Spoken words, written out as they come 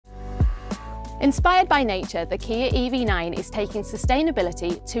Inspired by nature, the Kia EV9 is taking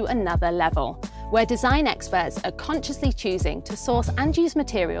sustainability to another level, where design experts are consciously choosing to source and use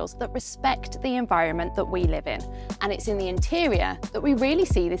materials that respect the environment that we live in. And it's in the interior that we really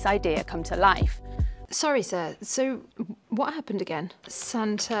see this idea come to life. Sorry, sir. So, what happened again?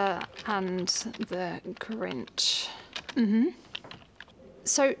 Santa and the Grinch.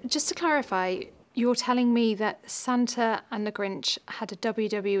 So, just to clarify, you're telling me that Santa and the Grinch had a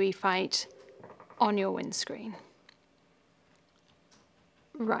WWE fight on your windscreen?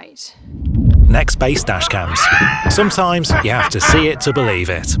 Right. Next Base Dashcams. Sometimes you have to see it to believe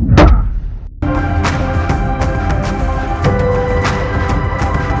it.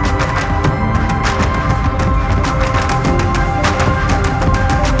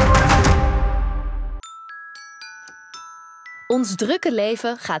 Ons drukke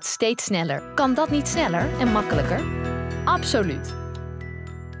leven gaat steeds sneller. Kan dat niet sneller en makkelijker? Absoluut.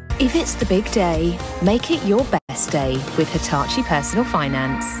 If it's the big day, make it your best day with Hitachi Personal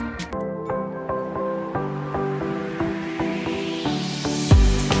Finance.